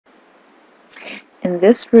In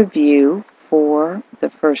this review for the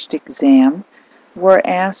first exam, we're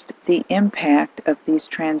asked the impact of these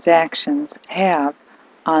transactions have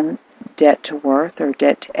on debt to worth or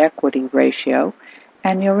debt to equity ratio,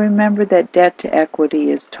 and you'll remember that debt to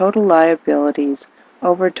equity is total liabilities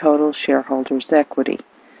over total shareholders' equity.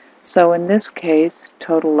 So in this case,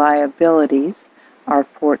 total liabilities are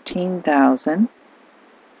 $14,000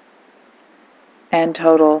 and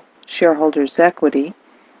total shareholders' equity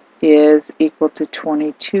is equal to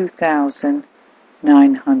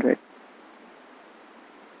 $22,900.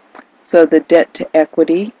 So the debt to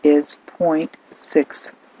equity is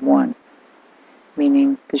 0.61,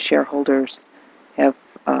 meaning the shareholders have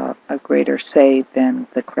a greater say than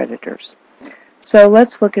the creditors. So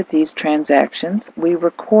let's look at these transactions. We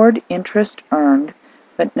record interest earned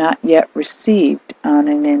but not yet received on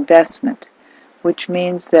an investment, which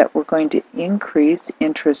means that we're going to increase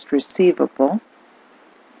interest receivable,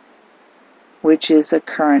 which is a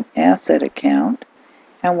current asset account,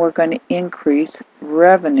 and we're going to increase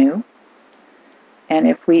revenue. And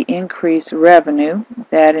if we increase revenue,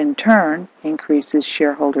 that in turn increases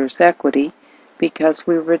shareholders' equity because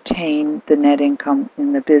we retain the net income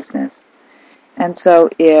in the business. And so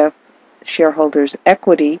if shareholders'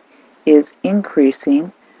 equity is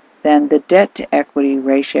increasing, then the debt to equity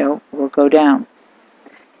ratio will go down.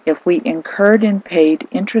 If we incurred and paid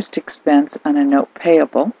interest expense on a note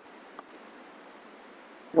payable,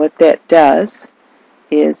 what that does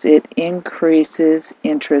is it increases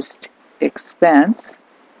interest expense,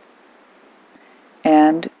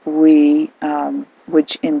 and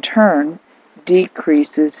which in turn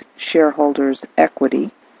decreases shareholders'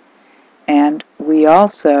 equity, and we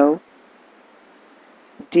also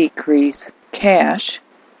decrease cash,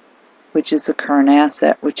 which is a current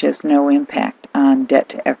asset, which has no impact on debt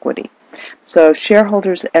to equity. So if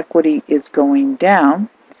shareholders' equity is going down,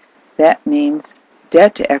 that means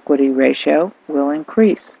debt to equity ratio will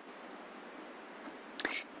increase.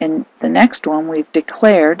 In the next one, we've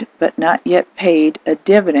declared but not yet paid a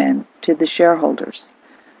dividend to the shareholders.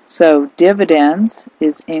 So dividends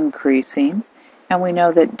is increasing, and we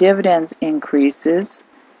know that dividends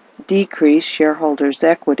decrease shareholders'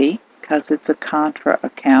 equity because it's a contra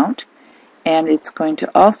account, and it's going to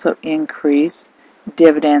also increase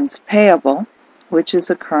dividends payable, which is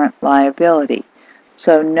a current liability.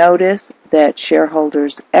 So notice that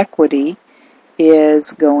shareholders' equity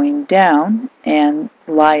is going down and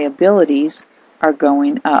liabilities are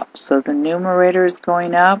going up. So the numerator is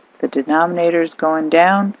going up, the denominator is going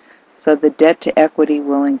down, so the debt to equity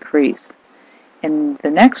will increase. In the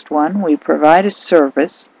next one, we provide a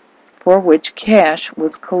service for which cash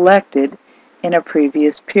was collected in a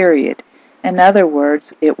previous period. In other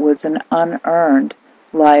words, it was an unearned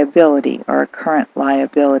liability or a current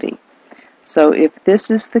liability. So if this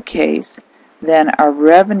is the case, then our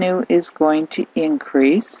revenue is going to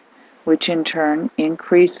increase, which in turn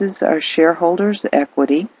increases our shareholders'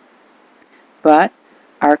 equity, but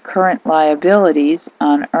our current liabilities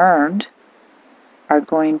unearned are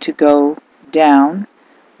going to go down,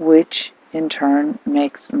 which in turn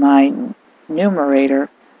makes my numerator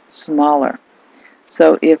smaller.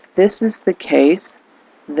 So if this is the case,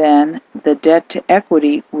 then the debt to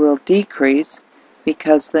equity will decrease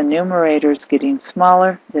because the numerator is getting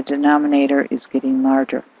smaller, the denominator is getting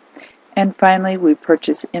larger. And finally, we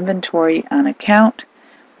purchase inventory on account,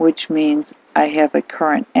 which means I have a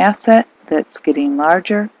current asset that's getting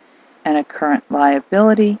larger and a current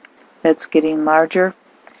liability that's getting larger.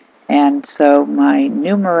 And so my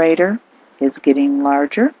numerator is getting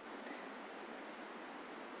larger.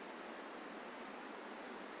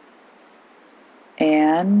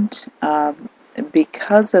 And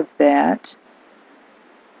because of that,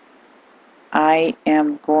 I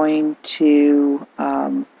am going to,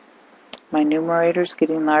 my numerator is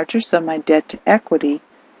getting larger, so my debt to equity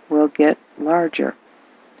will get larger.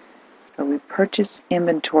 So we purchase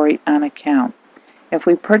inventory on account. If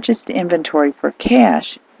we purchased inventory for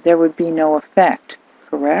cash, there would be no effect,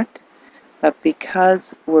 correct? But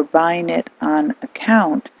because we're buying it on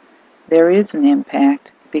account, there is an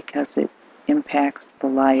impact because it impacts the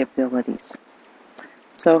liabilities.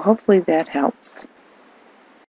 So hopefully that helps.